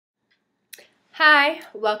Hi,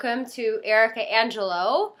 welcome to Erica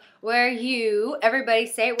Angelo, where everybody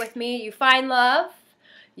say it with me, you find love,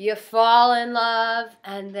 you fall in love,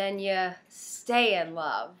 and then you stay in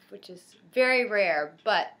love, which is very rare,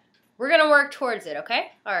 but we're going to work towards it,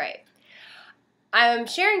 okay? All right. I'm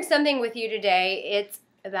sharing something with you today. It's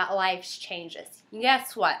about life's changes.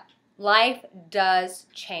 Guess what? Life does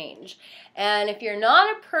change. And if you're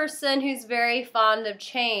not a person who's very fond of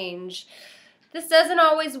change, this doesn't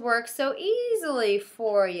always work so easily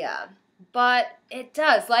for you, but it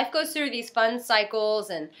does. Life goes through these fun cycles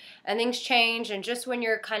and things change, and just when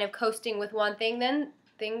you're kind of coasting with one thing, then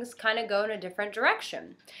things kind of go in a different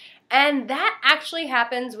direction. And that actually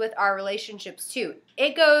happens with our relationships too.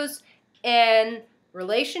 It goes in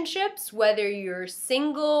relationships, whether you're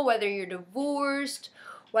single, whether you're divorced,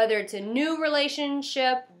 whether it's a new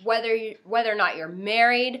relationship, whether or not you're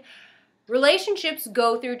married. Relationships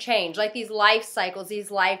go through change, like these life cycles,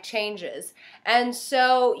 these life changes. And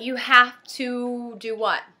so you have to do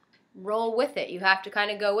what? Roll with it. You have to kind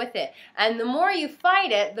of go with it. And the more you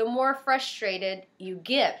fight it, the more frustrated you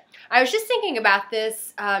get. I was just thinking about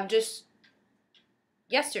this just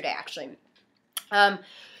yesterday, actually. I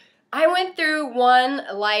went through one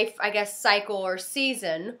life, cycle or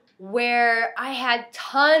season where I had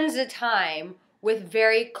tons of time with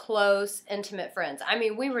very close, intimate friends. I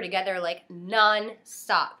mean, we were together like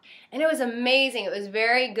non-stop. And it was amazing. It was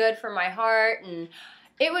very good for my heart, and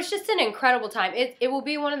it was just an incredible time. It will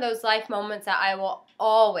be one of those life moments that I will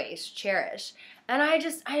always cherish. And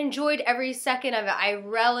I enjoyed every second of it. I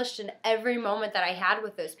relished in every moment that I had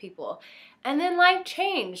with those people. And then life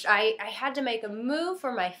changed. I had to make a move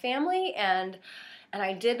for my family, and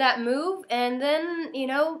I did that move, and then,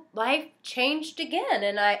 life changed again,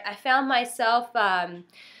 and I found myself,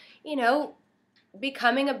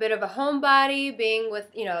 becoming a bit of a homebody, being with,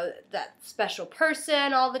 that special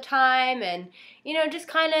person all the time, and, just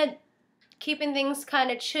kind of keeping things kind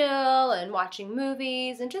of chill and watching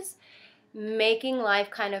movies and just making life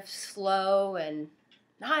kind of slow and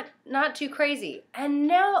not too crazy. And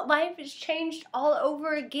now life has changed all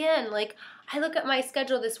over again. Like, I look at my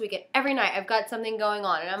schedule this weekend, every night I've got something going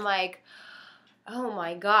on, and I'm like, oh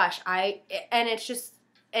my gosh, and it's just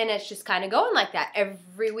kind of going like that.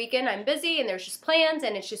 Every weekend I'm busy, and there's just plans,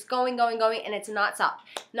 and it's just going, and it's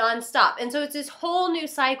non-stop. And so it's this whole new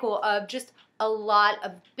cycle of just a lot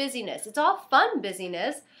of busyness. It's all fun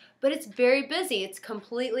busyness, but it's very busy. It's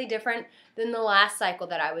completely different than the last cycle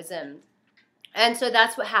that I was in. And so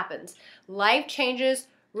that's what happens. Life changes,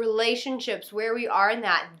 relationships, where we are in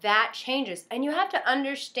that changes. And you have to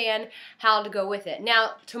understand how to go with it.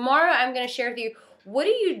 Now, tomorrow I'm going to share with you, what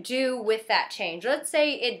do you do with that change? Let's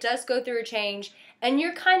say it does go through a change and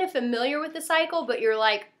you're kind of familiar with the cycle, but you're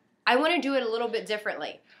like, I want to do it a little bit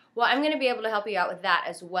differently. Well, I'm going to be able to help you out with that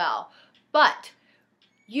as well. But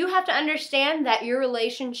you have to understand that your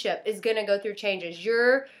relationship is going to go through changes.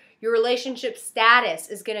 Your relationship status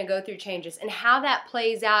is going to go through changes, and how that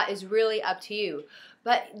plays out is really up to you.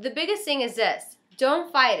 But the biggest thing is this: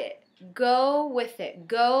 don't fight it. Go with it.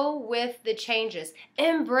 Go with the changes.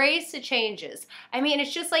 Embrace the changes. I mean,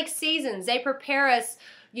 it's just like seasons. They prepare us,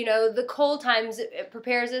 the cold times, it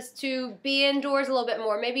prepares us to be indoors a little bit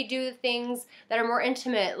more, maybe do the things that are more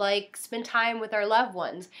intimate, like spend time with our loved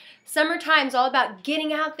ones. Summertime's all about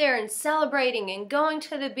getting out there and celebrating and going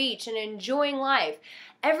to the beach and enjoying life.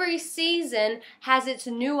 Every season has its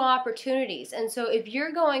new opportunities. And so if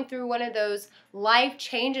you're going through one of those life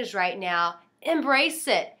changes right now, embrace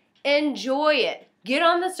it. Enjoy it. Get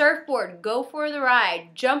on the surfboard. Go for the ride.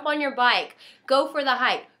 Jump on your bike. Go for the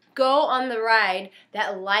hike. Go on the ride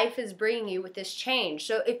that life is bringing you with this change.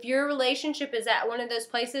 So if your relationship is at one of those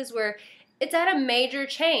places where it's at a major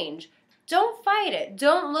change, don't fight it.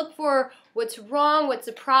 Don't look for what's wrong, what's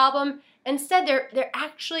the problem. Instead, there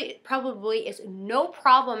actually probably is no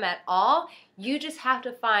problem at all. You just have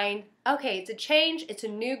to find, okay, it's a change, it's a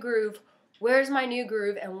new groove. Where's my new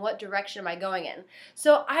groove, and what direction am I going in?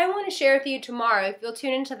 So I want to share with you tomorrow, if you'll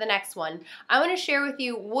tune into the next one, I want to share with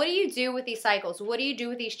you, what do you do with these cycles? What do you do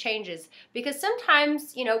with these changes? Because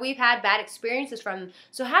sometimes, we've had bad experiences from them.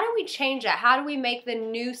 So how do we change that? How do we make the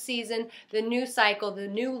new season, the new cycle, the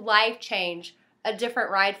new life change a different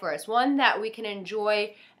ride for us? One that we can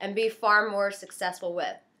enjoy and be far more successful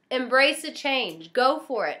with. Embrace the change. Go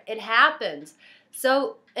for it. It happens.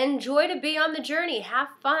 So enjoy to be on the journey. Have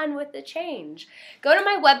fun with the change. Go to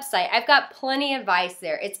my website. I've got plenty of advice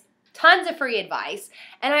there. It's tons of free advice.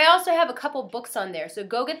 And I also have a couple books on there. So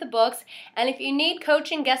go get the books. And if you need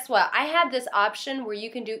coaching, guess what? I have this option where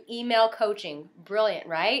you can do email coaching. Brilliant,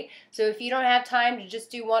 right? So if you don't have time to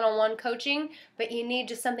just do one-on-one coaching, but you need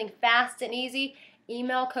just something fast and easy,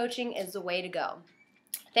 email coaching is the way to go.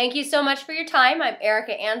 Thank you so much for your time. I'm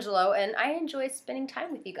Erica Angelo, and I enjoy spending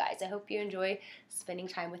time with you guys. I hope you enjoy spending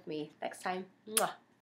time with me next time. Mwah.